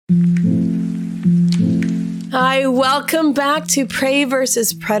Hi, welcome back to Prey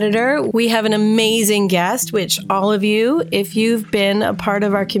vs. Predator. We have an amazing guest, which all of you, if you've been a part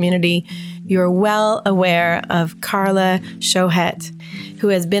of our community, you're well aware of Carla Shohet, who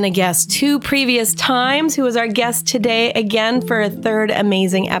has been a guest 2 previous times, who is our guest today again for a 3rd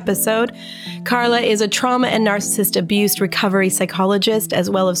amazing episode. Carla is a trauma and narcissist abuse recovery psychologist, as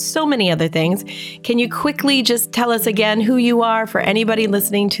well as so many other things. Can you quickly just tell us again who you are for anybody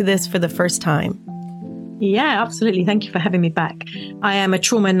listening to this for the first time? Yeah, absolutely. Thank you for having me back. I am a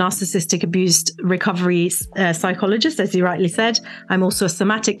trauma and narcissistic abuse recovery psychologist, as you rightly said. I'm also a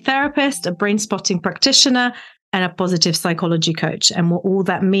somatic therapist, a brain spotting practitioner, and a positive psychology coach. And what all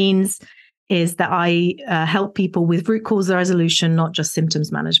that means is that I help people with root cause resolution, not just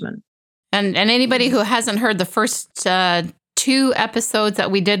symptoms management. And anybody who hasn't heard the first 2 episodes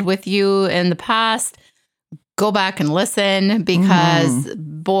that we did with you in the past, go back and listen because,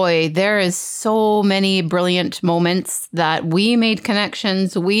 boy, there is so many brilliant moments that we made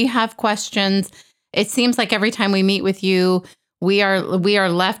connections. We have questions. It seems like every time we meet with you, we are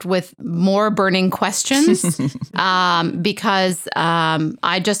left with more burning questions because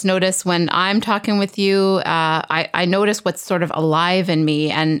I just notice when I'm talking with you, I notice what's sort of alive in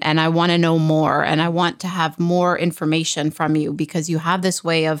me and I want to know more and I want to have more information from you because you have this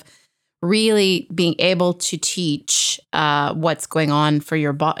way of really being able to teach what's going on for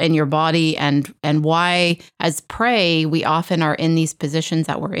in your body and why as prey we often are in these positions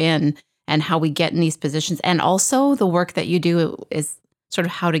that we're in and how we get in these positions. And also the work that you do is sort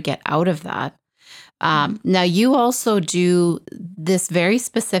of how to get out of that. Now, you also do this very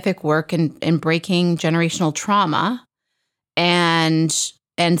specific work in breaking generational trauma and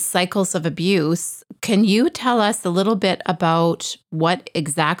cycles of abuse. Can you tell us a little bit about what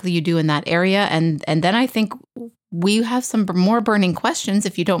exactly you do in that area? And then I think we have some more burning questions,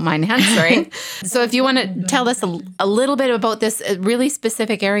 if you don't mind answering. So if you want to tell us a little bit about this really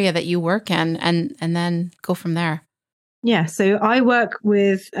specific area that you work in, and then go from there. Yeah, so I work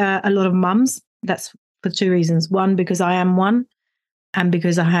with a lot of mums. That's for 2 reasons. One, because I am one, and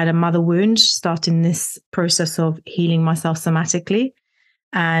because I had a mother wound, starting this process of healing myself somatically.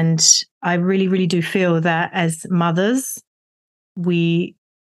 And I really, really do feel that as mothers, we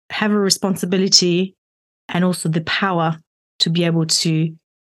have a responsibility and also the power to be able to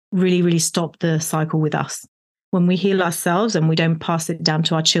really, really stop the cycle with us. When we heal ourselves and we don't pass it down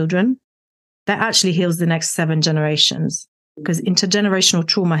to our children, that actually heals the next 7 generations. Because intergenerational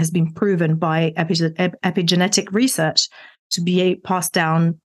trauma has been proven by epigenetic research to be passed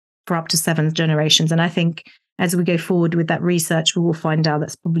down for up to 7 generations. And I think as we go forward with that research, we will find out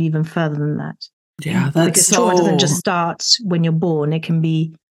that's probably even further than that. Yeah, that's because trauma doesn't just start when you're born. It can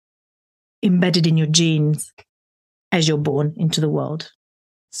be embedded in your genes as you're born into the world.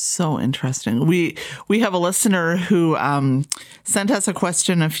 So interesting. We have a listener who sent us a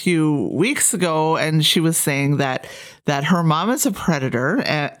question a few weeks ago, and she was saying that her mom is a predator,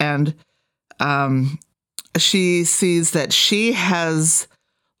 and she sees that she has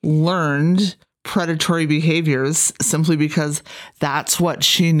learned predatory behaviors simply because that's what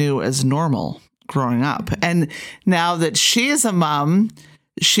she knew as normal growing up. And now that she is a mom,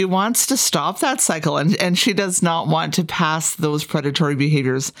 she wants to stop that cycle and she does not want to pass those predatory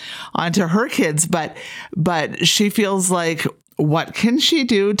behaviors onto her kids. But she feels like, what can she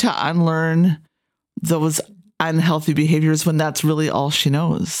do to unlearn those unhealthy behaviors when that's really all she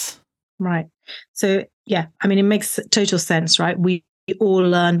knows? Right. So, yeah, I mean, it makes total sense, right? We all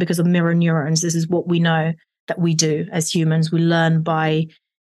learn because of mirror neurons. This is what we know that we do as humans. We learn by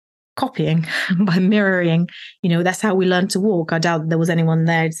copying, by mirroring. That's how we learn to walk. I doubt there was anyone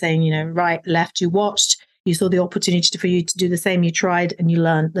there saying, right, left, you watched, you saw the opportunity for you to do the same, you tried, and you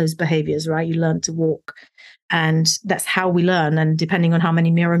learned those behaviors, right? You learned to walk. And that's how we learn. And depending on how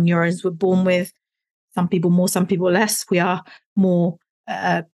many mirror neurons we're born with, some people more, some people less, we are more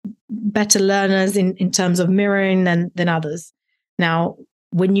better learners in terms of mirroring than others. Now,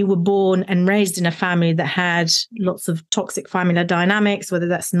 when you were born and raised in a family that had lots of toxic family dynamics, whether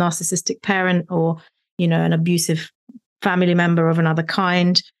that's a narcissistic parent or, an abusive family member of another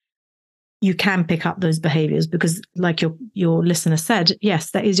kind, you can pick up those behaviors because, like your listener said, yes,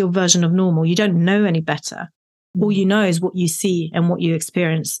 that is your version of normal. You don't know any better. All you know is what you see and what you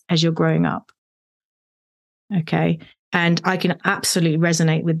experience as you're growing up. Okay. And I can absolutely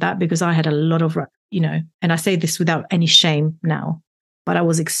resonate with that because I had a lot of, and I say this without any shame now, but I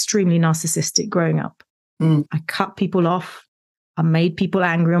was extremely narcissistic growing up. I cut people off. I made people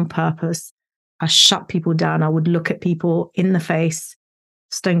angry on purpose. I shut people down. I would look at people in the face,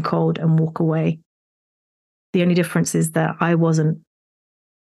 stone cold, and walk away. The only difference is that I wasn't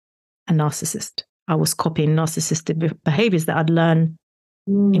a narcissist. I was copying narcissistic behaviors that I'd learned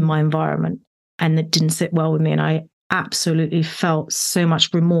in my environment, and it didn't sit well with me. And I absolutely felt so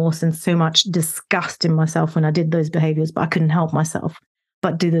much remorse and so much disgust in myself when I did those behaviors, but I couldn't help myself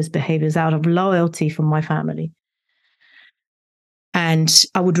but do those behaviors out of loyalty from my family. And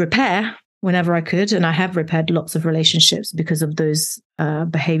I would repair whenever I could. And I have repaired lots of relationships because of those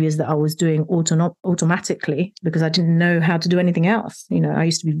behaviors that I was doing automatically, because I didn't know how to do anything else. I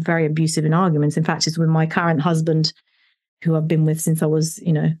used to be very abusive in arguments. In fact, it's with my current husband, who I've been with since I was,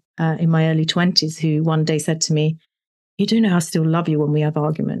 in my early 20s, who one day said to me, "You do know I still love you when we have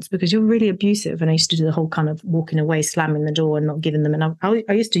arguments, because you're really abusive." And I used to do the whole kind of walking away, slamming the door and not giving them. And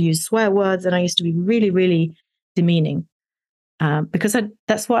I used to use swear words, and I used to be really, really demeaning. Because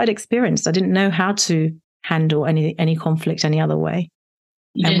that's what I'd experienced. I didn't know how to handle any conflict any other way.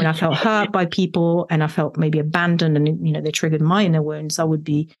 And when I felt hurt by people and I felt maybe abandoned and, they triggered my inner wounds, I would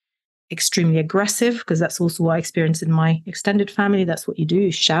be extremely aggressive, because that's also what I experienced in my extended family. That's what you do.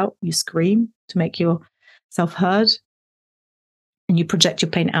 You shout, you scream to make yourself heard, and you project your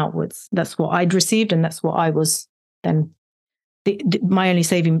pain outwards. That's what I'd received, and that's what I was then. My only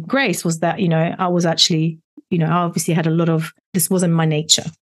saving grace was that, I was actually, I obviously had a lot of, this wasn't my nature.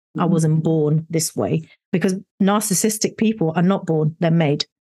 I wasn't born this way, because narcissistic people are not born, they're made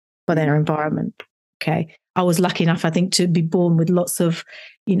by their environment. Okay. I was lucky enough, I think, to be born with lots of,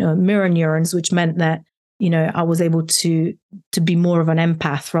 mirror neurons, which meant that, I was able to be more of an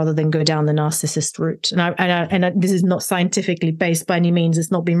empath rather than go down the narcissist route. And this is not scientifically based by any means.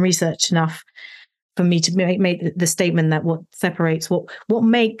 It's not been researched enough for me to make the statement that what separates, what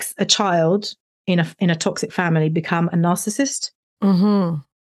makes a child in a toxic family become a narcissist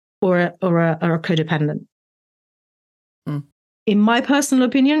or a codependent. In my personal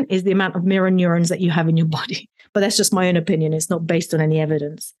opinion, is the amount of mirror neurons that you have in your body. But that's just my own opinion. It's not based on any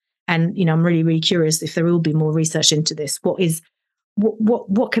evidence. And, I'm really, really curious if there will be more research into this.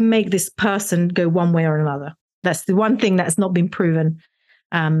 What can make this person go one way or another? That's the one thing that's not been proven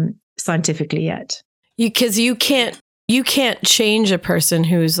scientifically yet. Because you can't change a person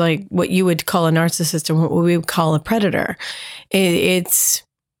who's like what you would call a narcissist and what we would call a predator. It's,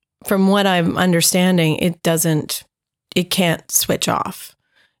 from what I'm understanding, it can't switch off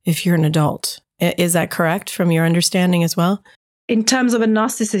if you're an adult. Is that correct from your understanding as well? In terms of a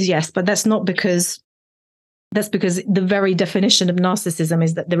narcissist, yes, but that's because the very definition of narcissism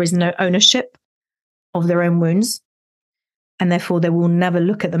is that there is no ownership of their own wounds. And therefore, they will never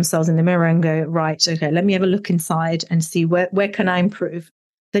look at themselves in the mirror and go, right, okay, let me have a look inside and see where can I improve.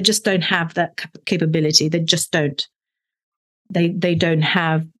 They just don't have that capability. They just don't. They don't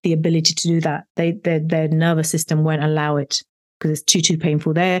have the ability to do that. Their nervous system won't allow it because it's too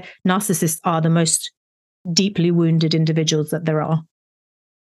painful. Narcissists are the most deeply wounded individuals that there are.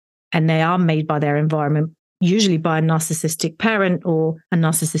 And they are made by their environment, usually by a narcissistic parent or a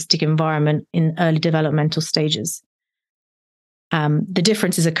narcissistic environment in early developmental stages. The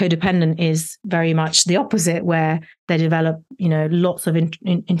difference is a codependent is very much the opposite, where they develop, lots of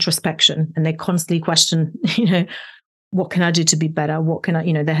introspection, and they constantly question, what can I do to be better? What can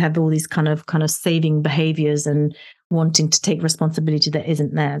I, they have all these kind of saving behaviors and wanting to take responsibility that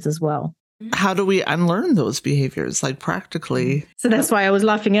isn't theirs as well. How do we unlearn those behaviors, like practically? So that's why I was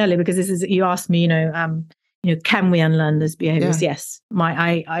laughing earlier, because you asked me, can we unlearn those behaviors? Yeah. Yes.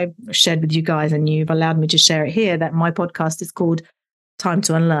 I shared with you guys, and you've allowed me to share it here, that my podcast is called Time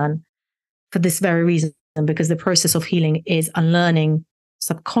to Unlearn, for this very reason, because the process of healing is unlearning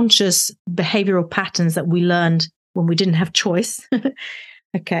subconscious behavioral patterns that we learned when we didn't have choice.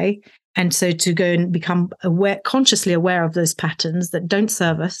 Okay. And so to go and become consciously aware of those patterns that don't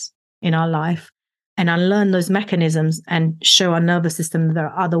serve us in our life, and unlearn those mechanisms and show our nervous system that there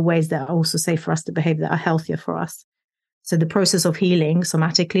are other ways that are also safe for us to behave, that are healthier for us. So the process of healing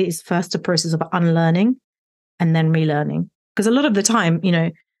somatically is first a process of unlearning and then relearning. Because a lot of the time,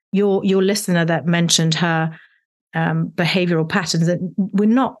 your listener that mentioned her behavioral patterns, that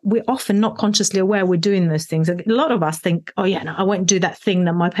we're often not consciously aware we're doing those things. A lot of us think, oh yeah, no, I won't do that thing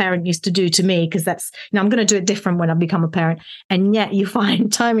that my parent used to do to me, because that's, I'm going to do it different when I become a parent. And yet you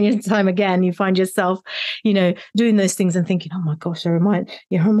find time and time again, you find yourself, doing those things and thinking, oh my gosh, I remind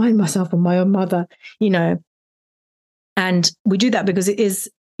myself of my own mother, and we do that because it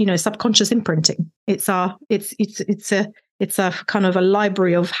is, subconscious imprinting. It's a kind of a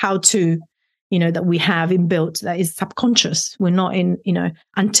library of how to, that we have inbuilt that is subconscious. We're not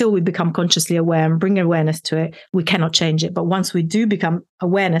until we become consciously aware and bring awareness to it, we cannot change it. But once we do become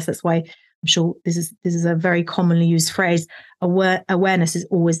awareness, that's why I'm sure this is a very commonly used phrase. Awareness is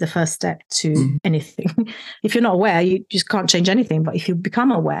always the first step to anything. If you're not aware, you just can't change anything. But if you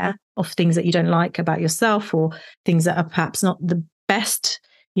become aware of things that you don't like about yourself, or things that are perhaps not the best,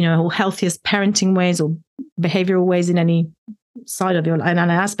 or healthiest parenting ways or behavioral ways in any side of your life, in an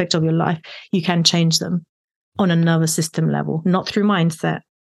aspect of your life, you can change them on a nervous system level, not through mindset.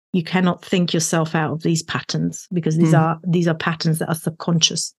 You cannot think yourself out of these patterns, because these are patterns that are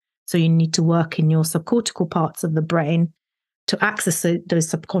subconscious. So you need to work in your subcortical parts of the brain to access those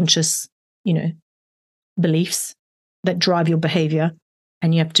subconscious, beliefs that drive your behavior,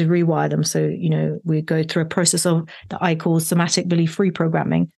 and you have to rewire them. So, we go through a process of that I call somatic belief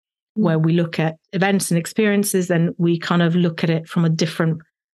reprogramming, where we look at events and experiences, and we kind of look at it from a different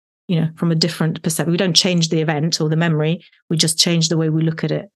perspective. We don't change the event or the memory. We just change the way we look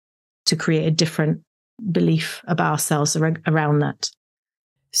at it to create a different belief about ourselves around that.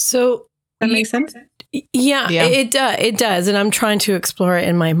 So that makes sense? Yeah, it does. And I'm trying to explore it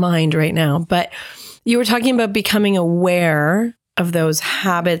in my mind right now. But you were talking about becoming aware of those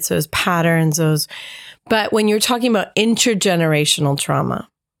habits, those patterns, but when you're talking about intergenerational trauma,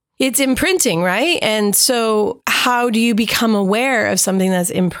 it's imprinting, right? And so how do you become aware of something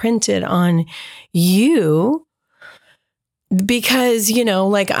that's imprinted on you? Because,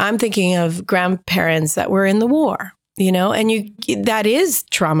 I'm thinking of grandparents that were in the war, and that is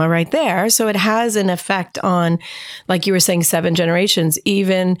trauma right there. So it has an effect on, like you were saying, 7 generations.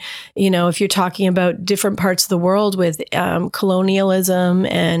 Even, if you're talking about different parts of the world with colonialism,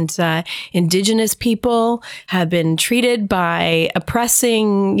 and indigenous people have been treated by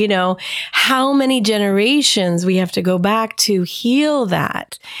oppressing, how many generations we have to go back to heal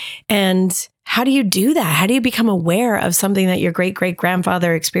that. And how do you do that? How do you become aware of something that your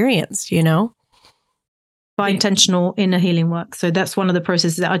great-great-grandfather experienced, By intentional inner healing work. So that's one of the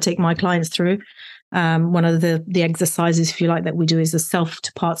processes that I take my clients through. One of the exercises, if you like, that we do is a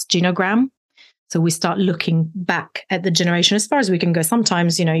self-to-parts genogram. So we start looking back at the generation as far as we can go.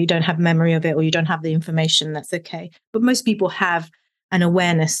 Sometimes, you don't have memory of it, or you don't have the information. That's okay. But most people have an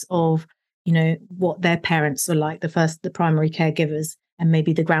awareness of, what their parents were like, the primary caregivers, and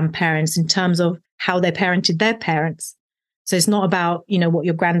maybe the grandparents, in terms of how they parented their parents. So it's not about, what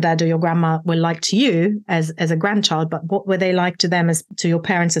your granddad or your grandma were like to you as a grandchild, but what were they like to them to your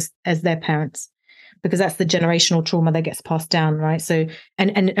parents as their parents, because that's the generational trauma that gets passed down, right? So,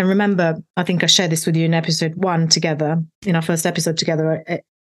 and remember, I think I shared this with you in episode 1 together, in our first episode together.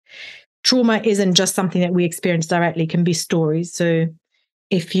 Trauma isn't just something that we experience directly; it can be stories. So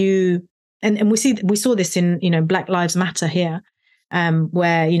if you, and we saw this in, Black Lives Matter here,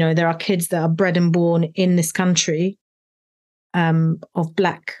 where, there are kids that are bred and born in this country, of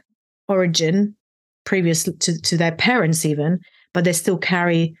Black origin, previous to their parents even, but they still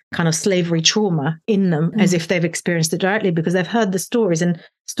carry kind of slavery trauma in them, as if they've experienced it directly, because they've heard the stories. And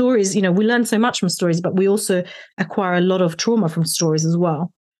stories, we learn so much from stories, but we also acquire a lot of trauma from stories as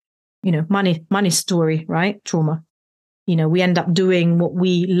well. Money story, right? Trauma. We end up doing what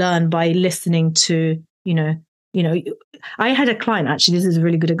we learn by listening to, I had a client, actually, this is a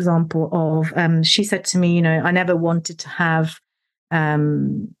really good example of, she said to me, I never wanted to have a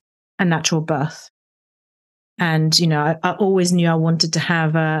natural birth. And, I always knew I wanted to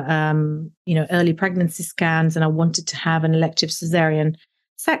have, early pregnancy scans, and I wanted to have an elective cesarean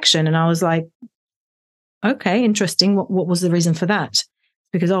section. And I was like, okay, interesting. What was the reason for that?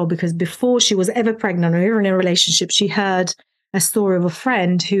 Because before she was ever pregnant or ever in a relationship, she heard a story of a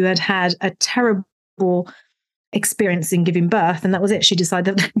friend who had a terrible experience in giving birth, and that was it. She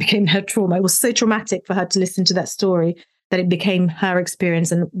decided that became her trauma. It was so traumatic for her to listen to that story that it became her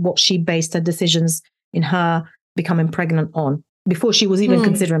experience and what she based her decisions in her becoming pregnant on, before she was even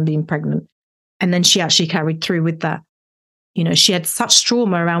considering being pregnant. And then she actually carried through with that. She had such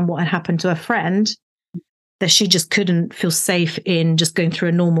trauma around what had happened to her friend that she just couldn't feel safe in just going through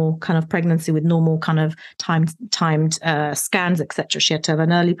a normal kind of pregnancy with normal kind of timed scans, etc. She had to have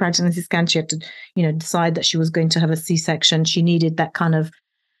an early pregnancy scan. She had to, decide that she was going to have a C-section. She needed that kind of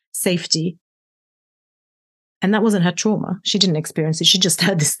safety. And that wasn't her trauma. She didn't experience it. She just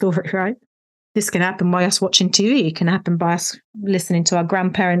heard this story, right? This can happen by us watching TV. It can happen by us listening to our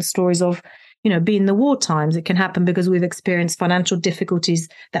grandparents' stories of, being the war times. It can happen because we've experienced financial difficulties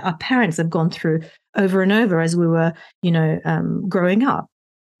that our parents have gone through over and over as we were, growing up,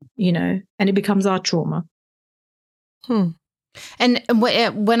 and it becomes our trauma. And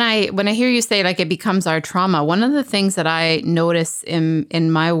when I hear you say, like, it becomes our trauma, one of the things that I notice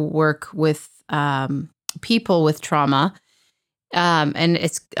in my work with people with trauma,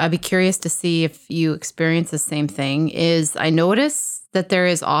 and I'd be curious to see if you experience the same thing, is I notice that there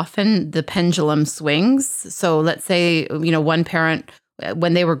is often the pendulum swings. So let's say, one parent,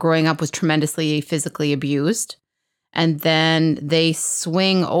 when they were growing up, was tremendously physically abused. and then they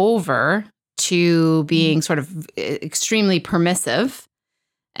swing over to being sort of extremely permissive.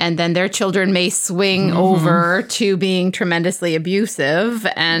 And then their children may swing over to being tremendously abusive.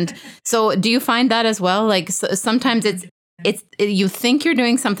 And so do you find that as well? Like sometimes you think you're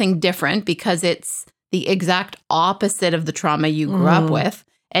doing something different because it's the exact opposite of the trauma you grew up with.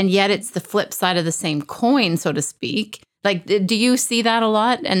 And yet it's the flip side of the same coin, so to speak. Like, do you see that a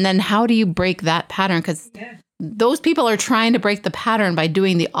lot? And then how do you break that pattern? Because those people are trying to break the pattern by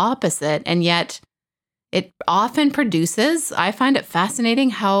doing the opposite. And yet it often produces, I find it fascinating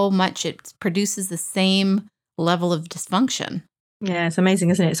how much it produces the same level of dysfunction. Yeah, it's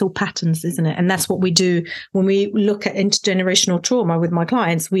amazing, isn't it? It's all patterns, isn't it? And that's what we do when we look at intergenerational trauma with my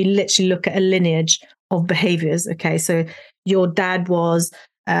clients. We literally look at a lineage of behaviors. Okay, so your dad was,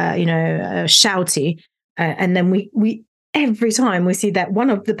 shouty. And then we every time we see that one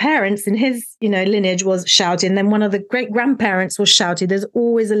of the parents in his, lineage was shouty, and then one of the great grandparents was shouty. There's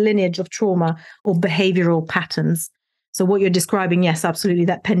always a lineage of trauma or behavioral patterns. So what you're describing, yes, absolutely,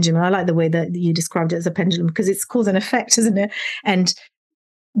 that pendulum. I like the way that you described it as a pendulum because it's cause and effect, isn't it? And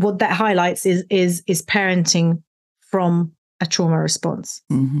what that highlights is parenting from a trauma response.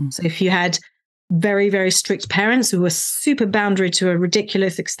 So if you had very, very strict parents who were super boundary to a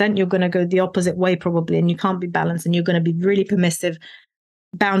ridiculous extent, you're going to go the opposite way probably, and you can't be balanced, and you're going to be really permissive,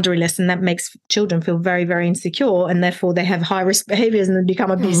 boundaryless, and that makes children feel very, very insecure, and therefore they have high risk behaviors and then become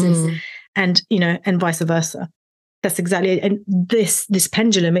abusive, and and vice versa. That's exactly it. And this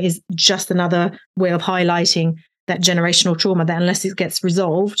pendulum is just another way of highlighting that generational trauma, that unless it gets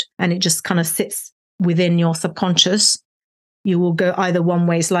resolved and it just kind of sits within your subconscious, you will go either one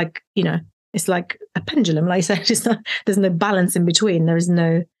way. It's like, it's like a pendulum, like I said, there's no balance in between. There is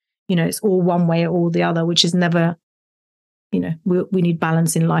no, it's all one way or all the other, which is never, we need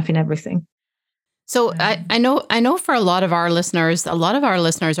balance in life, in everything. So I know for a lot of our listeners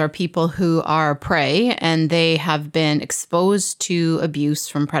are people who are prey, and they have been exposed to abuse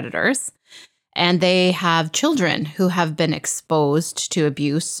from predators, and they have children who have been exposed to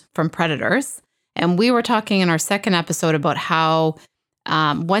abuse from predators. And we were talking in our second episode about how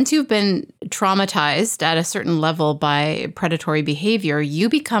once you've been traumatized at a certain level by predatory behavior, you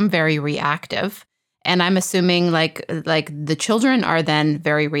become very reactive. And I'm assuming like the children are then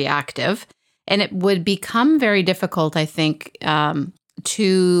very reactive. And it would become very difficult, I think,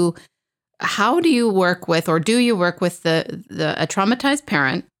 to how do you work with, or do you work with a traumatized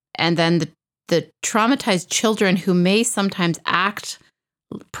parent, and then the traumatized children who may sometimes act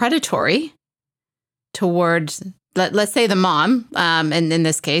predatory towards, let's say, the mom, and in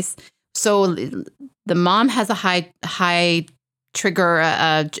this case, so the mom has a high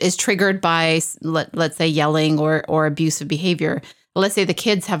trigger, is triggered by, let's say, yelling or abusive behavior. Let's say the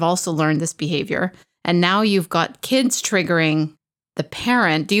kids have also learned this behavior, and now you've got kids triggering the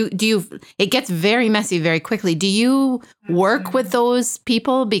parent. Do you? It gets very messy very quickly. Do you work with those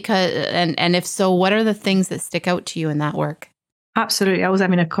people? And if so, what are the things that stick out to you in that work? Absolutely. I was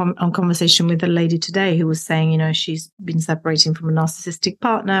having a conversation with a lady today who was saying, she's been separating from a narcissistic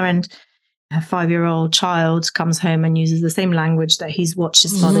partner, and her 5-year-old child comes home and uses the same language that he's watched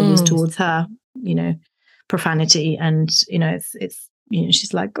his father use towards her, profanity. And, it's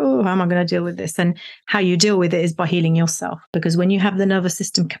she's like, oh, how am I going to deal with this? And how you deal with it is by healing yourself. Because when you have the nervous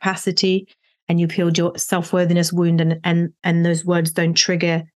system capacity and you've healed your self-worthiness wound, and those words don't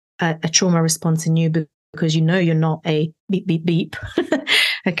trigger a trauma response in you, because you're not a beep, beep, beep.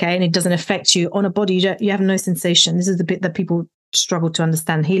 Okay. And it doesn't affect you on a body. You have no sensation. This is the bit that people struggle to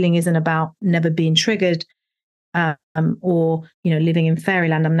understand. Healing isn't about never being triggered, or, living in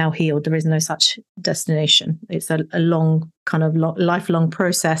fairyland. I'm now healed. There is no such destination. It's a long kind of lifelong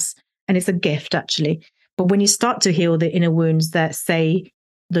process, and it's a gift actually. But when you start to heal the inner wounds that say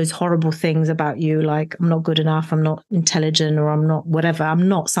those horrible things about you, like I'm not good enough, I'm not intelligent, or I'm not whatever, I'm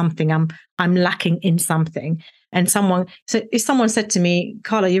not something, I'm lacking in something. And if someone said to me,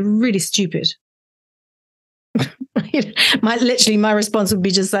 Carla, you're really stupid, my response would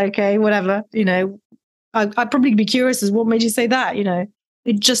be just, okay, whatever, I'd probably be curious as what made you say that,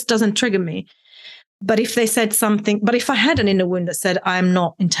 it just doesn't trigger me. But if they said something, but if I had an inner wound that said I'm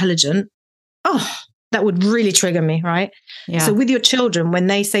not intelligent, that would really trigger me, right? Yeah. So with your children, when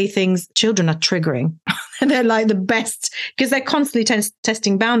they say things, children are triggering. They're like the best, because they're constantly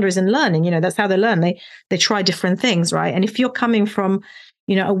testing boundaries and learning. That's how they learn. They try different things, right? And if you're coming from,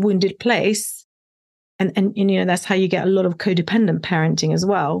 a wounded place, and that's how you get a lot of codependent parenting as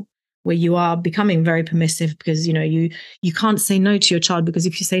well, where you are becoming very permissive because, you can't say no to your child, because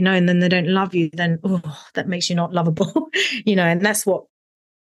if you say no and then they don't love you, then that makes you not lovable, and that's what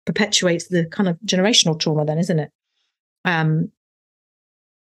perpetuates the kind of generational trauma then, isn't it? That's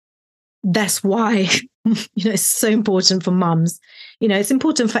why, it's so important for mums. It's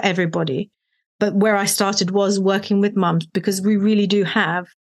important for everybody. But where I started was working with mums, because we really do have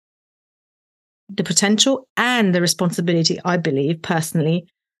the potential and the responsibility, I believe personally,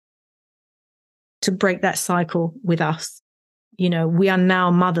 to break that cycle with us. We are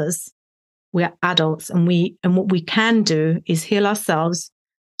now mothers, we are adults, and what we can do is heal ourselves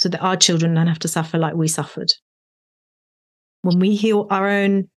so that our children don't have to suffer like we suffered. When we heal our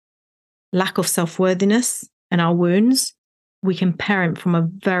own lack of self-worthiness and our wounds, we can parent from a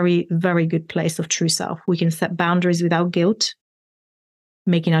very, very good place of true self. We can set boundaries without guilt,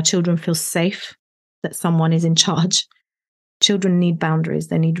 making our children feel safe that someone is in charge. Children need boundaries.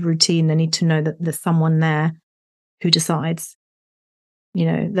 They need routine. They need to know that there's someone there who decides.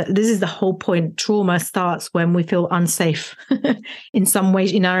 This is the whole point. Trauma starts when we feel unsafe in some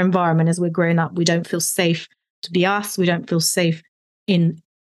ways in our environment as we're growing up. We don't feel safe to be us. We don't feel safe in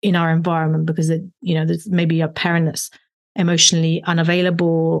our environment because there's maybe a parent that's emotionally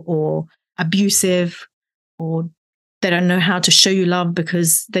unavailable or abusive, or they don't know how to show you love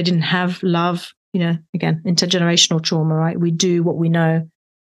because they didn't have love. Again, intergenerational trauma, right? We do what we know,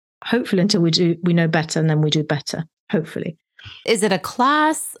 hopefully until we know better, and then we do better, hopefully. Is it a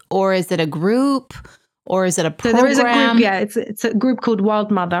class, or is it a group, or is it a program? So there is a group, yeah. It's a group called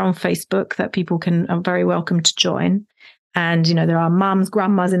Wild Mother on Facebook that people are very welcome to join. And, there are mums,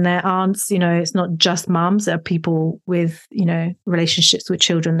 grandmas in there, aunts, it's not just mums. There are people with, relationships with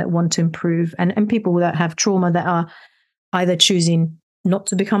children that want to improve, and people that have trauma that are either choosing not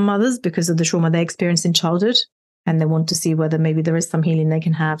to become mothers because of the trauma they experienced in childhood, and they want to see whether maybe there is some healing they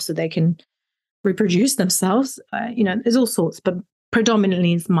can have so they can reproduce themselves. There's all sorts, but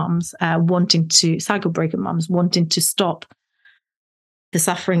predominantly it's mums cycle breaker mums wanting to stop the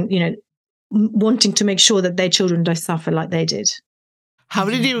suffering, wanting to make sure that their children don't suffer like they did. How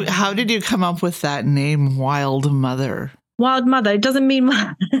did you come up with that name, Wild Mother? Wild Mother. It doesn't mean.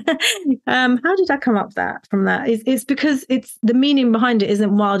 How did I come up from that? It's because it's the meaning behind it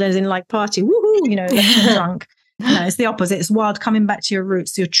isn't wild as in like party, woohoo, like drunk. No, it's the opposite. It's wild, coming back to your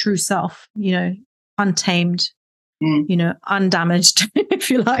roots, your true self. Untamed, undamaged,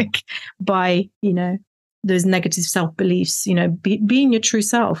 if you like, by those negative self beliefs. Being your true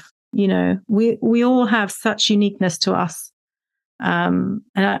self. We all have such uniqueness to us. And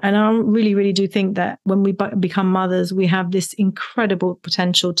I really, really do think that when we become mothers, we have this incredible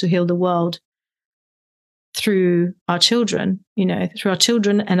potential to heal the world through our children, through our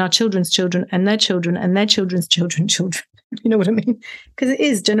children and our children's children and their children and their children's children. You know what I mean? Because it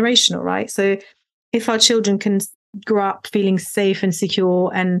is generational, right? So if our children can grow up feeling safe and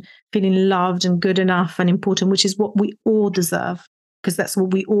secure and feeling loved and good enough and important, which is what we all deserve, because that's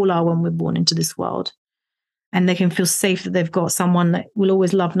what we all are when we're born into this world. And they can feel safe that they've got someone that will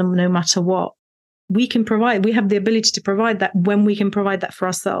always love them no matter what. We can provide, we have the ability to provide that when we can provide that for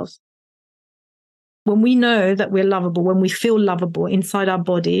ourselves. When we know that we're lovable, when we feel lovable inside our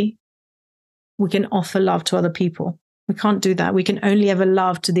body, we can offer love to other people. We can't do that. We can only ever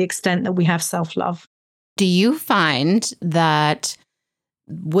love to the extent that we have self-love. Do you find that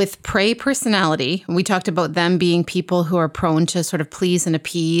with prey personality, we talked about them being people who are prone to sort of please and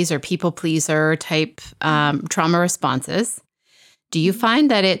appease or people pleaser type trauma responses. Do you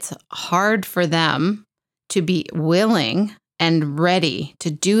find that it's hard for them to be willing and ready to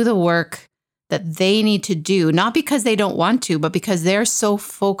do the work that they need to do, not because they don't want to, but because they're so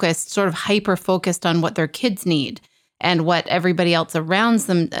focused, sort of hyper focused on what their kids need and what everybody else around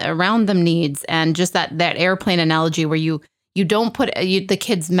them needs, and just that airplane analogy where you don't put the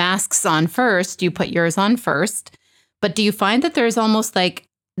kids' masks on first, you put yours on first. But do you find that there's almost like,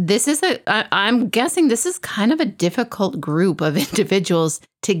 I'm guessing this is kind of a difficult group of individuals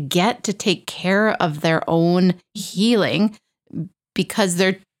to get to take care of their own healing because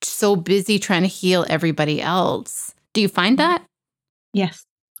they're so busy trying to heal everybody else. Do you find that? Yes.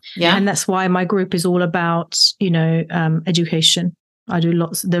 Yeah. And that's why my group is all about, education.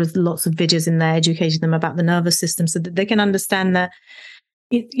 There's lots of videos in there educating them about the nervous system so that they can understand that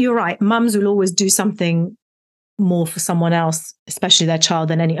you're right. Mums will always do something more for someone else, especially their child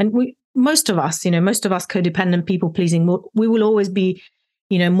most of us codependent people pleasing, we will always be,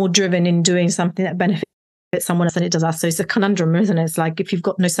 more driven in doing something that benefits someone else than it does us. So it's a conundrum, isn't it? It's like, if you've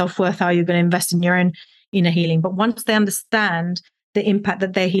got no self-worth, how are you going to invest in your own inner healing? But once they understand the impact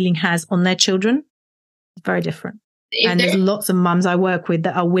that their healing has on their children, it's very different. And there's lots of mums I work with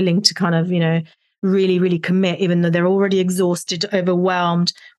that are willing to kind of, really, really commit, even though they're already exhausted,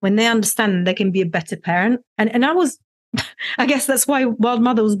 overwhelmed, when they understand they can be a better parent. And I was, I guess that's why Wild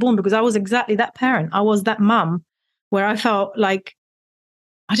Mother was born, because I was exactly that parent. I was that mum where I felt like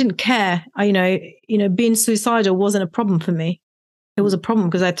I didn't care. Being suicidal wasn't a problem for me. It was a problem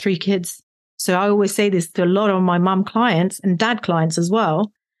because I had 3 kids. So I always say this to a lot of my mum clients and dad clients as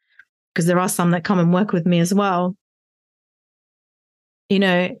well, because there are some that come and work with me as well.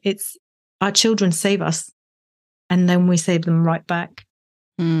 It's our children save us, and then we save them right back.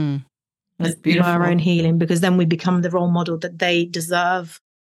 That's beautiful. Our own healing, because then we become the role model that they deserve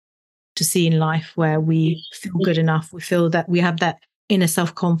to see in life, where we feel good enough. We feel that we have that inner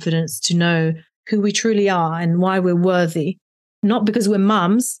self-confidence to know who we truly are and why we're worthy. Not because we're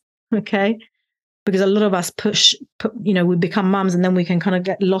mums, okay? Because a lot of us we become mums, and then we can kind of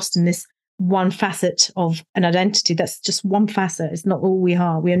get lost in this one facet of an identity that's just one facet. It's not all we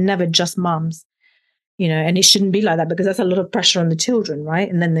are. We are never just mums, and it shouldn't be like that, because that's a lot of pressure on the children, right?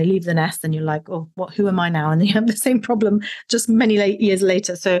 And then they leave the nest and you're like, oh, who am I now? And you have the same problem just many years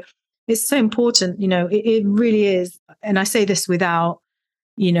later. So it's so important, it really is. And I say this without,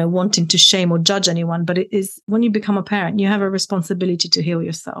 wanting to shame or judge anyone, but it is, when you become a parent, you have a responsibility to heal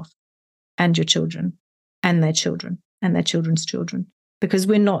yourself and your children and their children and their children's children, because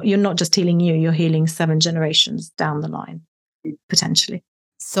you're not just healing you're healing 7 generations down the line, potentially.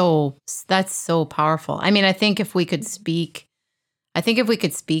 So that's so powerful. I mean, I think if we could speak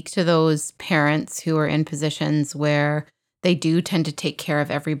to those parents who are in positions where they do tend to take care of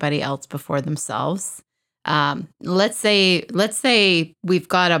everybody else before themselves. Let's say we've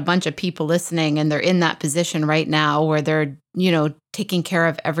got a bunch of people listening and they're in that position right now where they're, taking care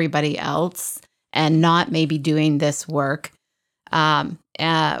of everybody else and not maybe doing this work. What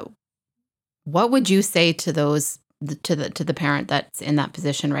would you say to those, to the parent that's in that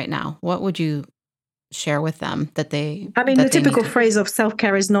position right now? What would you share with them that they? I mean, the typical phrase of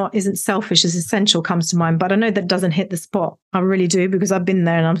self-care isn't selfish, is essential comes to mind, but I know that doesn't hit the spot. I really do, because I've been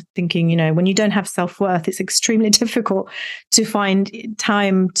there, and I'm thinking, when you don't have self-worth, it's extremely difficult to find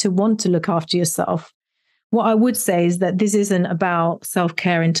time to want to look after yourself. What I would say is that this isn't about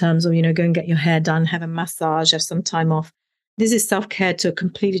self-care in terms of, go and get your hair done, have a massage, have some time off. This is self-care to a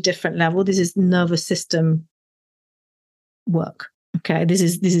completely different level. This is nervous system work. Okay, this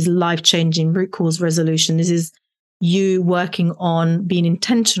is life-changing root cause resolution. This is you working on being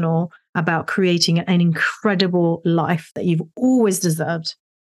intentional about creating an incredible life that you've always deserved,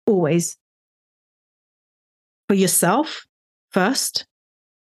 always. For yourself first,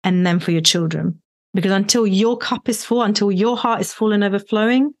 and then for your children. Because until your cup is full, until your heart is full and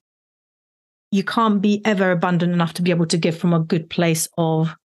overflowing, you can't be ever abundant enough to be able to give from a good place.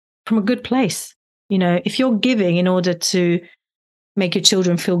 If you're giving in order to make your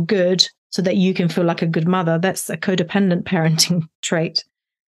children feel good so that you can feel like a good mother, that's a codependent parenting trait.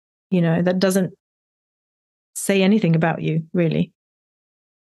 That doesn't say anything about you, really.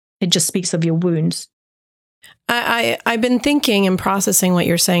 It just speaks of your wounds. I've been thinking and processing what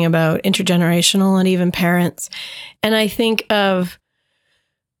you're saying about intergenerational and even parents. And I think of,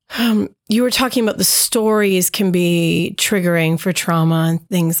 you were talking about the stories can be triggering for trauma and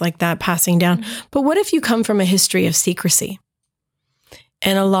things like that, passing down. Mm-hmm. But what if you come from a history of secrecy?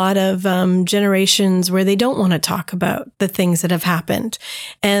 And a lot of generations where they don't want to talk about the things that have happened.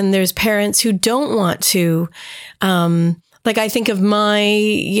 And there's parents who don't want to, like I think of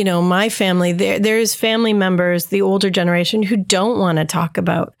my family, there's family members, the older generation, who don't want to talk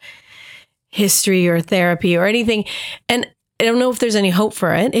about history or therapy or anything. And I don't know if there's any hope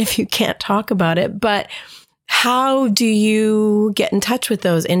for it if you can't talk about it, but how do you get in touch with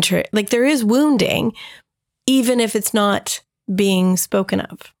those there is wounding, even if it's not being spoken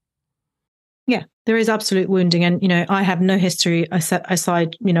of. Yeah, there is absolute wounding. And, I have no history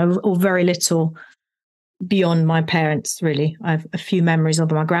aside, or very little beyond my parents, really. I have a few memories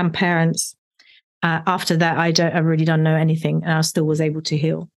of my grandparents. After that, I really don't know anything. And I still was able to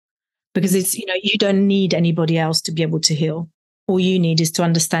heal, because it's, you don't need anybody else to be able to heal. All you need is to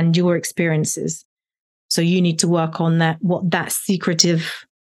understand your experiences. So you need to work on that, what that secretive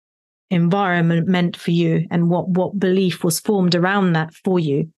environment meant for you, and what belief was formed around that for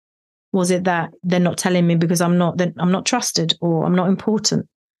you. Was it that they're not telling me because I'm not trusted, or I'm not important?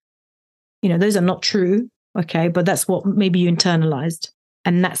 Those are not true. Okay. But that's what maybe you internalized,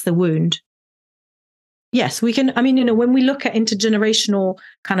 and that's the wound. Yes, we can. When we look at intergenerational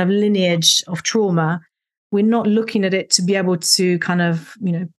kind of lineage of trauma, we're not looking at it to be able to kind of,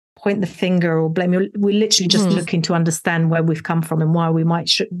 point the finger or blame. We're literally just looking to understand where we've come from and why we might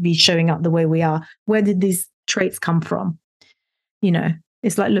be showing up the way we are. Where did these traits come from?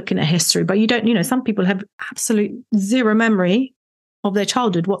 It's like looking at history, but you don't, some people have absolute zero memory of their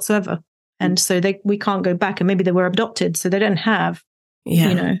childhood whatsoever. And so we can't go back, and maybe they were adopted, so they don't have,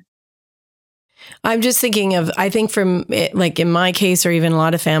 I'm just thinking of, I think from it, like in my case, or even a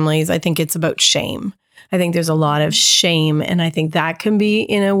lot of families, I think it's about shame. I think there's a lot of shame. And I think that can be,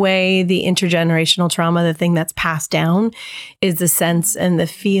 in a way, the intergenerational trauma. The thing that's passed down is the sense and the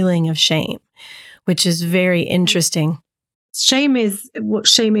feeling of shame, which is very interesting. Shame is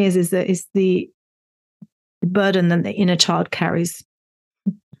the burden that the inner child carries.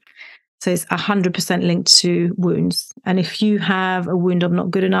 So it's 100% linked to wounds. And if you have a wound of not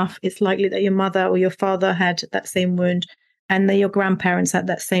good enough, it's likely that your mother or your father had that same wound, and that your grandparents had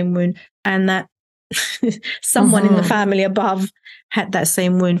that same wound, and that someone in the family above had that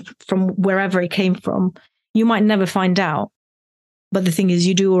same wound from wherever it came from. You might never find out. But the thing is,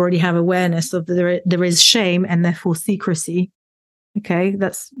 you do already have awareness of there is shame and therefore secrecy. Okay,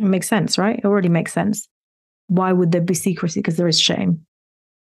 it makes sense, right? It already makes sense. Why would there be secrecy? Because there is shame.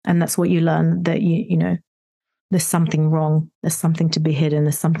 And that's what you learn, that you know, there's something wrong. There's something to be hidden.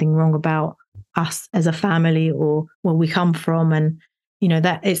 There's something wrong about us as a family or where we come from. And, you know,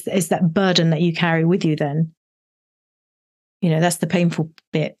 that it's that burden that you carry with you then. You know, that's the painful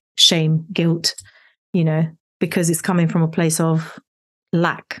bit, shame, guilt, you know, because it's coming from a place of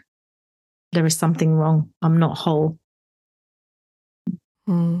lack. There is something wrong. I'm not whole.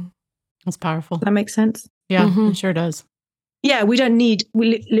 That's powerful. Does that make sense? Yeah, it sure does. Yeah, we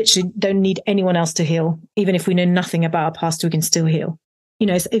literally don't need anyone else to heal. Even if we know nothing about our past, we can still heal. You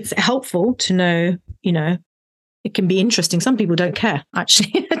know, it's helpful to know, you know, it can be interesting. Some people don't care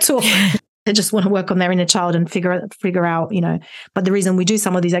actually at all. They just want to work on their inner child and figure out, you know, but the reason we do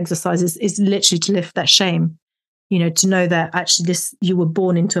some of these exercises is literally to lift that shame, you know, to know that actually you were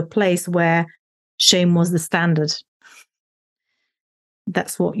born into a place where shame was the standard.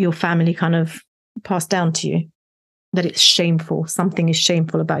 That's what your family kind of passed down to you. That it's shameful. Something is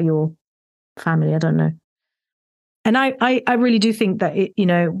shameful about your family. I don't know. And I really do think that, you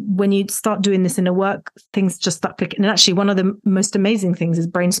know, when you start doing this inner work, things just start clicking. And actually, one of the most amazing things is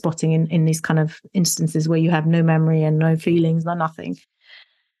brain spotting in these kind of instances where you have no memory and no feelings, no nothing.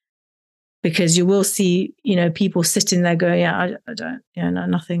 Because you will see, you know, people sitting there going, yeah, I don't, yeah, no,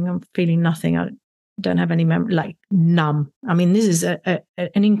 nothing. I'm feeling nothing. I don't have any memory, like numb. I mean, this is an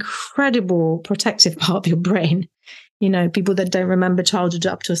incredible protective part of your brain. You know, people that don't remember childhood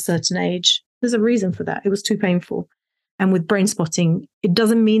up to a certain age, there's a reason for that. It was too painful. And with brain spotting, it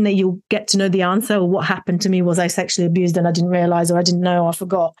doesn't mean that you'll get to know the answer or what happened to me. Was I sexually abused and I didn't realize, or I didn't know, or I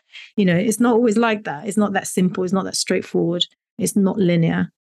forgot? You know, it's not always like that. It's not that simple. It's not that straightforward. It's not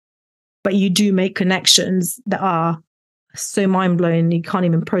linear. But you do make connections that are so mind-blowing, you can't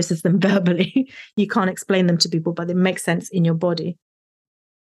even process them verbally. You can't explain them to people, but they make sense in your body.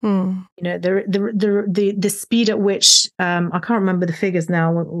 You know, the speed at which I can't remember the figures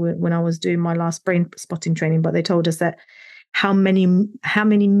now when I was doing my last brain spotting training, but they told us that how many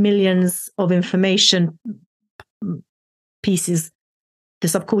millions of information pieces the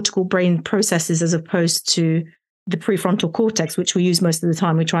subcortical brain processes as opposed to the prefrontal cortex, which we use most of the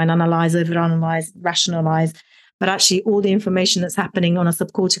time. We try and analyze, overanalyze, rationalize, but actually all the information that's happening on a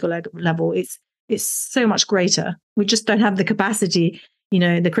subcortical level, it's so much greater. We just don't have the capacity, you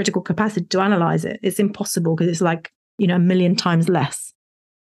know, the critical capacity to analyze it. It's impossible because it's like, you know, 1 million times less.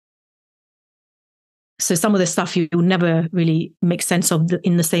 So some of the stuff you'll never really make sense of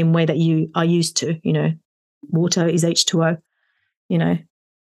in the same way that you are used to, you know, water is H2O, you know,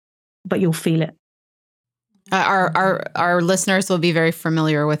 but you'll feel it. Our listeners will be very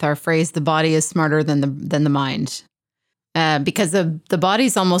familiar with our phrase, the body is smarter than the mind. Because the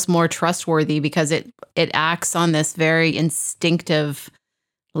body's almost more trustworthy because it acts on this very instinctive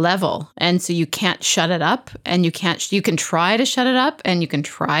level. And so you can't shut it up, and you can try to shut it up and you can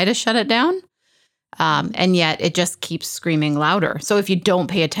try to shut it down. And yet it just keeps screaming louder. So if you don't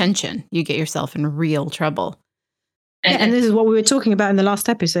pay attention, you get yourself in real trouble. And this is what we were talking about in the last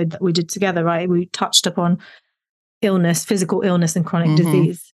episode that we did together, right? We touched upon illness, physical illness and chronic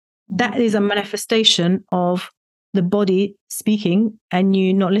disease. That is a manifestation of the body speaking and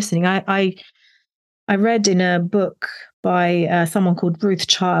you not listening. I read in a book by someone called Ruth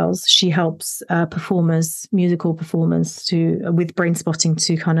Childs. She helps performers, musical performers, with brain spotting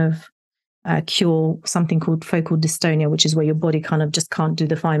to kind of cure something called focal dystonia, which is where your body kind of just can't do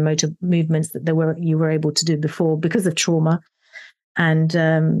the fine motor movements that you were able to do before because of trauma.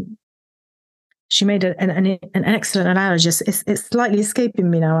 And she made an excellent analogy. It's slightly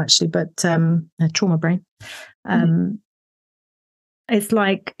escaping me now, actually, but trauma brain. It's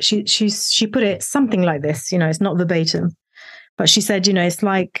like she put it something like this. You know, it's not verbatim, but she said, you know, it's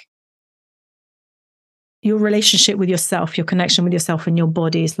like your relationship with yourself, your connection with yourself and your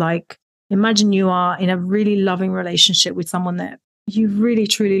body is like, imagine you are in a really loving relationship with someone that you really,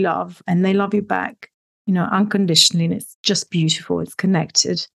 truly love, and they love you back, unconditionally, and it's just beautiful. It's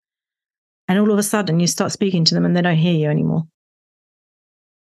connected. And all of a sudden you start speaking to them and they don't hear you anymore.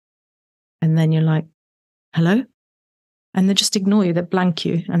 And then you're like, hello? And they just ignore you, they blank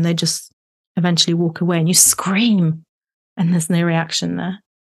you, and they just eventually walk away, and you scream and there's no reaction there.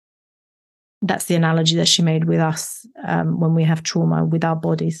 That's the analogy that she made with us when we have trauma with our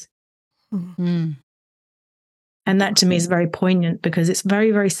bodies. Mm-hmm. And that to me is very poignant, because it's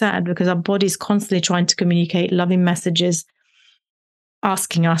very, very sad, because our body's constantly trying to communicate loving messages,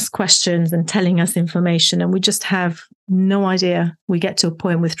 asking us questions and telling us information. And we just have no idea. We get to a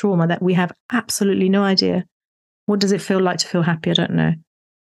point with trauma that we have absolutely no idea. What does it feel like to feel happy? I don't know.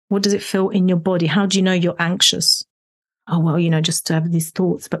 What does it feel in your body? How do you know you're anxious? Oh, well, just to have these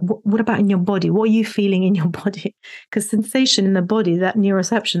thoughts. But what about in your body? What are you feeling in your body? Because sensation in the body, that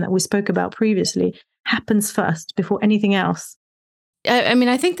neuroception that we spoke about previously, happens first before anything else. I mean,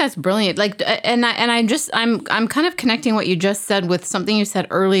 I think that's brilliant. Like, I'm kind of connecting what you just said with something you said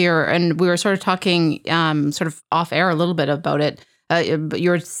earlier, and we were sort of talking, sort of off air a little bit about it. But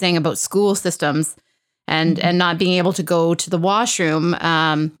you were saying about school systems and not being able to go to the washroom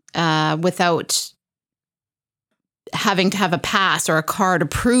without having to have a pass or a card to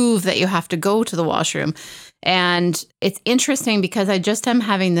prove that you have to go to the washroom. And it's interesting because I just am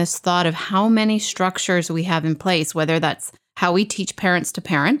having this thought of how many structures we have in place, whether that's how we teach parents to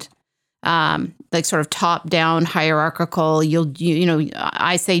parent, like sort of top down hierarchical,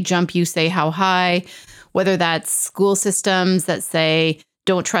 I say jump, you say how high, whether that's school systems that say,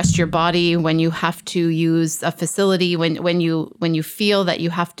 don't trust your body when you have to use a facility, when you feel that you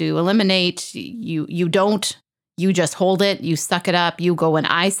have to eliminate, you don't, you just hold it, you suck it up, you go when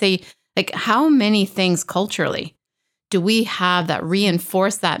I say. Like, how many things culturally do we have that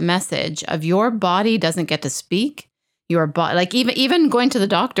reinforce that message of your body doesn't get to speak? Your body, like even going to the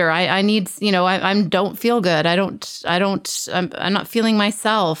doctor, I need, I don't feel good. I'm not feeling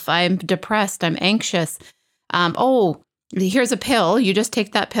myself. I'm depressed. I'm anxious. Here's a pill. You just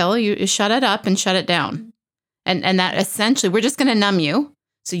take that pill. You shut it up and shut it down. And that essentially, we're just going to numb you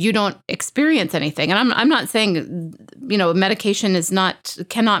so you don't experience anything. And I'm not saying, medication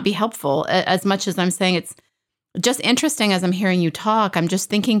cannot be helpful, as much as I'm saying it's just interesting. As I'm hearing you talk, I'm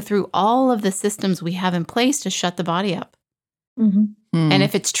just thinking through all of the systems we have in place to shut the body up. Mm-hmm. And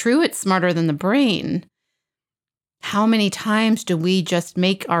if it's true, it's smarter than the brain. How many times do we just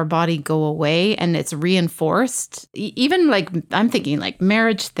make our body go away and it's reinforced? Even like, I'm thinking like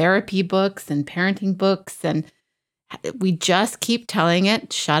marriage therapy books and parenting books, and we just keep telling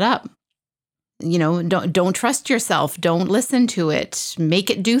it, shut up. Don't trust yourself. Don't listen to it. Make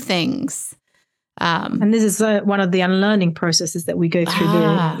it do things. And this is one of the unlearning processes that we go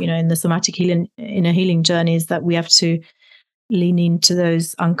through in the somatic healing, inner healing journey, is that we have to lean into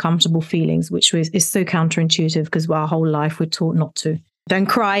those uncomfortable feelings, which is so counterintuitive because our whole life we're taught not to. Don't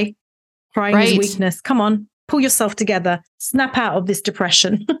cry. Crying is weakness. Come on, pull yourself together. Snap out of this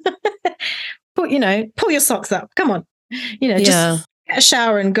depression. Pull your socks up. Come on. Just get a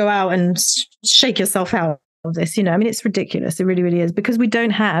shower and go out and shake yourself out of this. It's ridiculous. It really, really is, because we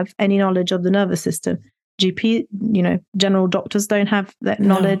don't have any knowledge of the nervous system. GP, general doctors don't have that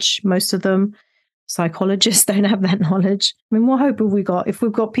knowledge. Most of them. Psychologists don't have that knowledge. I mean, what hope have we got if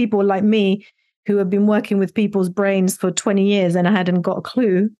we've got people like me who have been working with people's brains for 20 years and I hadn't got a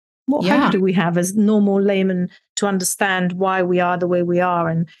clue? What hope do we have as normal laymen to understand why we are the way we are?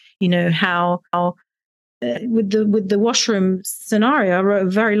 And, how with the washroom scenario, I wrote a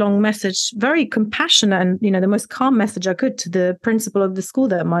very long message, very compassionate and, the most calm message I could to the principal of the school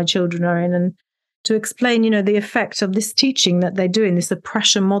that my children are in, and to explain, the effect of this teaching that they're doing, this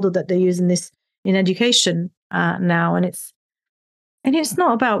oppression model that they're using this in education now. And it's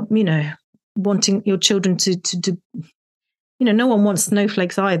not about, wanting your children to no one wants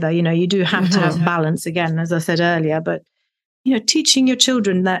snowflakes either. You do have to have balance again, as I said earlier, but, teaching your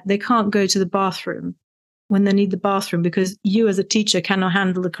children that they can't go to the bathroom when they need the bathroom because you as a teacher cannot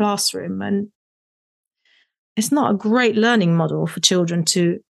handle the classroom. And it's not a great learning model for children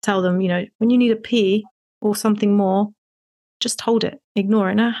to tell them, when you need a pee or something more, just hold it, ignore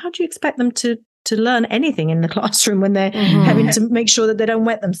it. Now, how do you expect them to learn anything in the classroom when they're having to make sure that they don't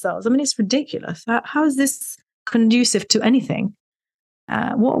wet themselves? I mean, it's ridiculous. How is this conducive to anything?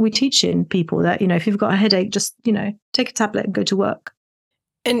 What are we teaching people? That, if you've got a headache, just, take a tablet and go to work.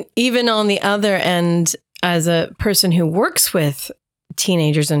 And even on the other end, as a person who works with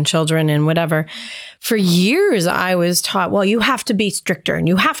teenagers and children and whatever, for years I was taught, well, you have to be stricter and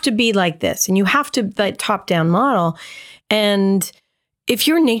you have to be like this and you have to like top down model. And if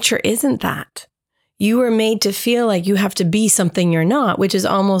your nature isn't that, you were made to feel like you have to be something you're not, which is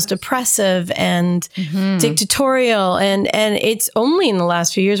almost oppressive and dictatorial. And it's only in the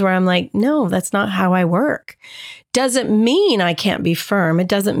last few years where I'm like, no, that's not how I work. Doesn't mean I can't be firm. It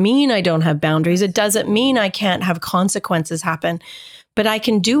doesn't mean I don't have boundaries. It doesn't mean I can't have consequences happen, but I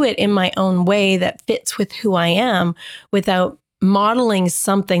can do it in my own way that fits with who I am without modeling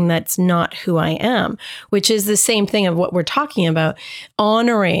something that's not who I am, which is the same thing of what we're talking about,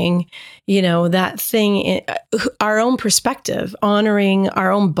 honoring, that thing, our own perspective, honoring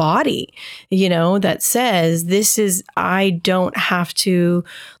our own body, that says this is, I don't have to,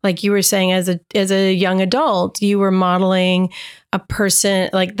 like you were saying, as a young adult, you were modeling a person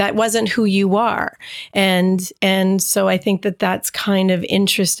like that wasn't who you are. And so I think that that's kind of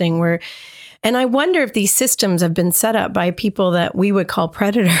interesting and I wonder if these systems have been set up by people that we would call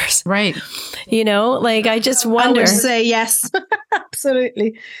predators. Right. I just wonder. I would say yes,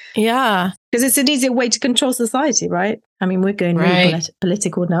 absolutely. Yeah. Because it's an easier way to control society, right? I mean, we're going really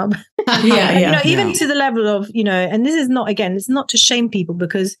political now. Yeah. Even to the level of, and this is not, again, it's not to shame people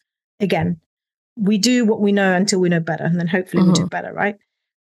because, again, we do what we know until we know better. And then hopefully we do better, right?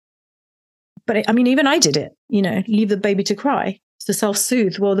 But even I did it, leave the baby to cry. To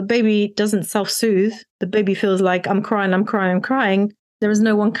self-soothe. Well, the baby doesn't self-soothe. The baby feels like I'm crying. There is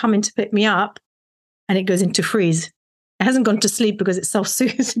no one coming to pick me up, and it goes into freeze. It hasn't gone to sleep because it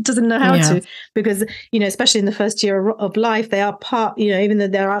self-soothes. It doesn't know how to, because, especially in the first year of life, they are part, even though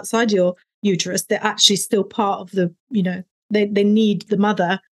they're outside your uterus, they're actually still part of the, they need the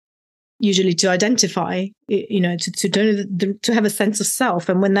mother usually to identify, to have a sense of self.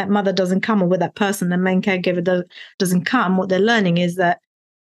 And when that mother doesn't come, or when that person, the main caregiver doesn't come, what they're learning is that,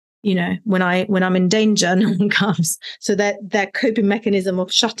 when I'm in danger, no one comes. So that their coping mechanism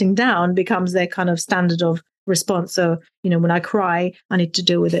of shutting down becomes their kind of standard of response. So, when I cry, I need to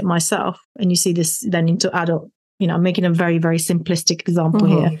deal with it myself. And you see this then into adult, I'm making a very, very simplistic example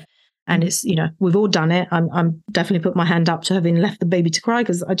here. And it's, we've all done it. I'm definitely put my hand up to having left the baby to cry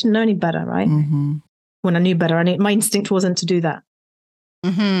because I didn't know any better, right? When I knew better, my instinct wasn't to do that.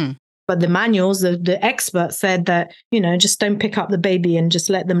 But the manuals, the experts said that, just don't pick up the baby and just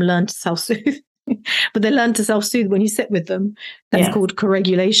let them learn to self-soothe. But they learn to self-soothe when you sit with them. That's called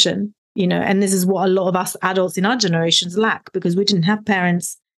co-regulation, and this is what a lot of us adults in our generations lack because we didn't have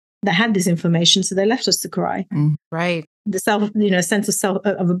parents that had this information. So they left us to cry. Right. The sense of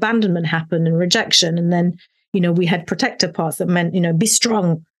abandonment happened and rejection. And then, we had protector parts that meant, be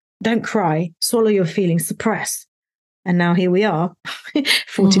strong, don't cry, swallow your feelings, suppress. And now here we are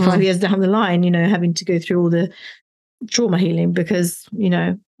 45 years down the line, having to go through all the trauma healing because,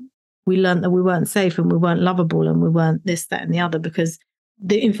 we learned that we weren't safe and we weren't lovable and we weren't this, that, and the other because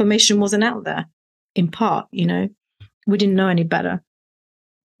the information wasn't out there in part, we didn't know any better,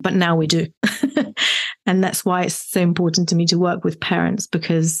 but now we do. And that's why it's so important to me to work with parents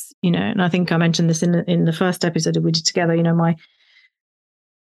because, and I think I mentioned this in the first episode that we did together,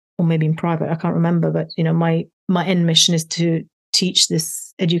 or maybe in private, I can't remember, but, my end mission is to teach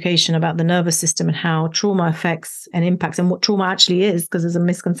this education about the nervous system and how trauma affects and impacts and what trauma actually is, because there's a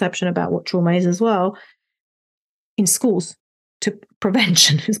misconception about what trauma is as well in schools. To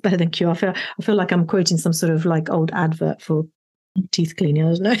prevention is better than cure. I feel like I'm quoting some sort of like old advert for teeth cleaning, I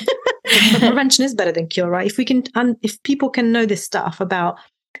don't know. But prevention is better than cure, right? If people can know this stuff about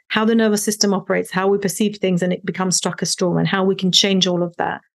how the nervous system operates, how we perceive things, and it becomes struck as trauma, and how we can change all of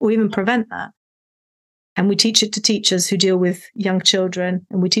that or even prevent that. And we teach it to teachers who deal with young children,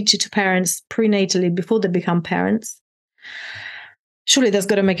 and we teach it to parents prenatally before they become parents. Surely that's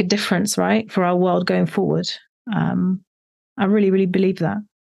got to make a difference, right, for our world going forward. I really, really believe that.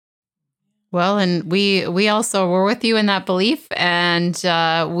 Well, and we also were with you in that belief, and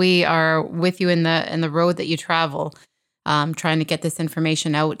we are with you in the road that you travel, trying to get this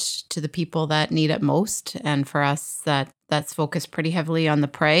information out to the people that need it most. And for us, that's focused pretty heavily on the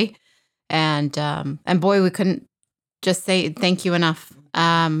pray. And boy, we couldn't just say thank you enough.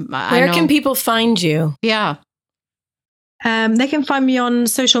 Where can people find you? Yeah. They can find me on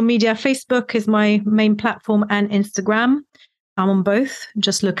social media. Facebook is my main platform, and Instagram. I'm on both.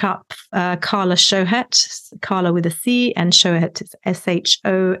 Just look up Carla Shohet, Carla with a C, and Shohet is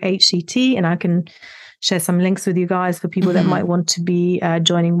SHOHET. And I can share some links with you guys for people that might want to be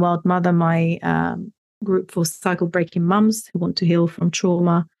joining World Mother, my group for cycle breaking mums who want to heal from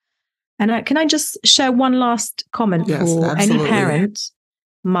trauma. And can I just share one last comment for any parent,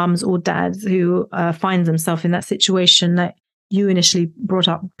 mums or dads who finds themselves in that situation that, you initially brought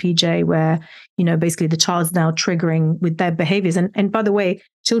up, PJ, where, basically the child's now triggering with their behaviors. And by the way,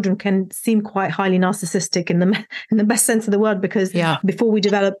 children can seem quite highly narcissistic in the best sense of the word, because before we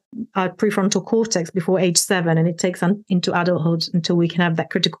develop our prefrontal cortex, before age 7, and it takes into adulthood until we can have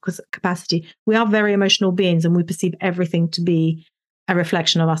that critical capacity, we are very emotional beings, and we perceive everything to be a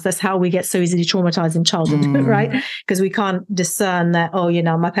reflection of us. That's how we get so easily traumatized in childhood, right? Because we can't discern that,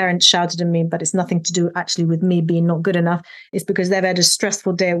 my parents shouted at me, but it's nothing to do actually with me being not good enough. It's because they've had a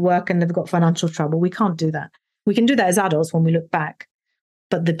stressful day at work and they've got financial trouble. We can't do that. We can do that as adults when we look back,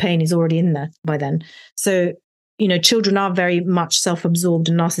 but the pain is already in there by then. So, children are very much self-absorbed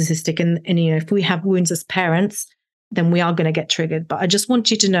and narcissistic. And if we have wounds as parents, then we are going to get triggered. But I just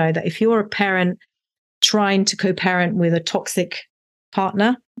want you to know that if you're a parent trying to co-parent with a toxic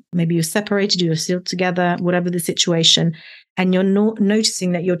partner, maybe you're separated, you're still together, whatever the situation, and you're not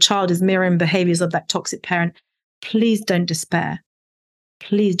noticing that your child is mirroring behaviors of that toxic parent, please don't despair.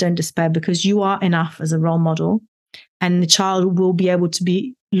 Please don't despair, because you are enough as a role model, and the child will be able to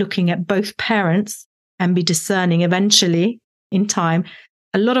be looking at both parents and be discerning eventually in time.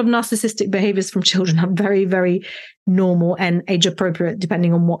 A lot of narcissistic behaviors from children are very, very normal and age appropriate,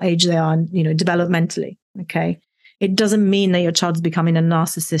 depending on what age they are, and, developmentally. Okay. It doesn't mean that your child's becoming a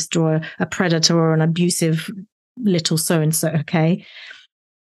narcissist or a predator or an abusive little so-and-so, okay?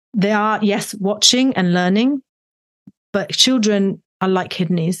 They are, yes, watching and learning, but children are like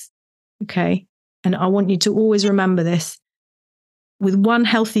kidneys, okay? And I want you to always remember this. With one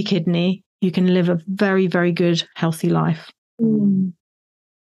healthy kidney, you can live a very, very good, healthy life.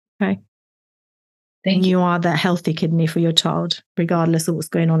 Okay? And you are that healthy kidney for your child, regardless of what's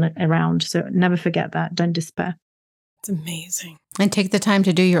going on around. So never forget that. Don't despair. It's amazing. And take the time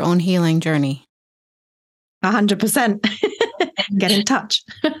to do your own healing journey. 100%. Get in touch.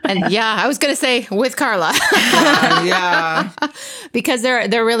 And I was going to say with Carla. Because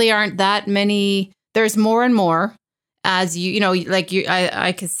there really aren't that many. There's more and more as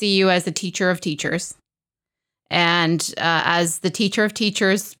I could see you as a teacher of teachers. And as the teacher of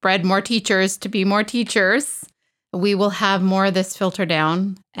teachers spread more teachers to be more teachers, we will have more of this filter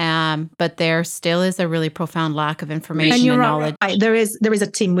down, but there still is a really profound lack of information and knowledge. Right. There is a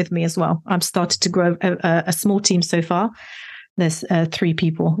team with me as well. I've started to grow a small team so far. There's 3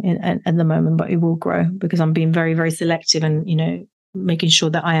 people at the moment, but it will grow because I'm being very, very selective and, making sure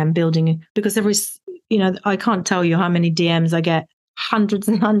that I am building. Because there is, I can't tell you how many DMs I get, hundreds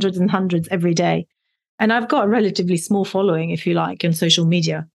and hundreds and hundreds every day. And I've got a relatively small following, if you like, on social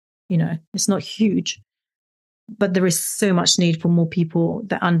media. It's not huge. But there is so much need for more people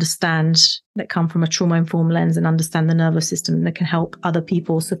that understand, that come from a trauma-informed lens and understand the nervous system, and that can help other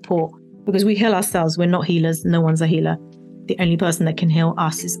people support. Because we heal ourselves. We're not healers. No one's a healer. The only person that can heal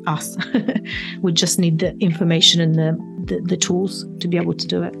us is us. We just need the information and the tools to be able to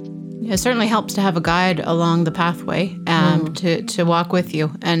do it. It certainly helps to have a guide along the pathway to walk with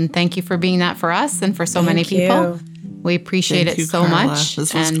you. And thank you for being that for us and for so many people. We appreciate it so much.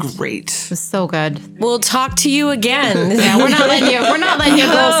 This was great. It was so good. We'll talk to you again. We're not letting you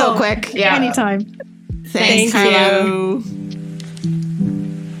go so quick. Yeah. Anytime. Thank you.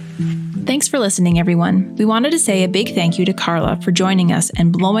 Thanks for listening, everyone. We wanted to say a big thank you to Carla for joining us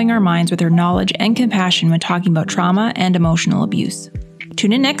and blowing our minds with her knowledge and compassion when talking about trauma and emotional abuse.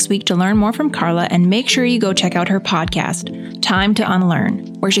 Tune in next week to learn more from Carla, and make sure you go check out her podcast, Time to Unlearn,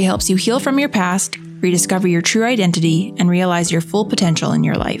 where she helps you heal from your past, rediscover your true identity, and realize your full potential in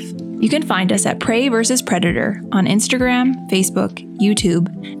your life. You can find us at Prey vs. Predator on Instagram, Facebook, YouTube,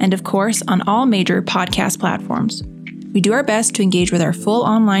 and of course on all major podcast platforms. We do our best to engage with our full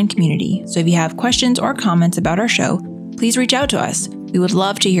online community, so if you have questions or comments about our show, please reach out to us. We would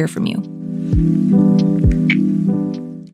love to hear from you.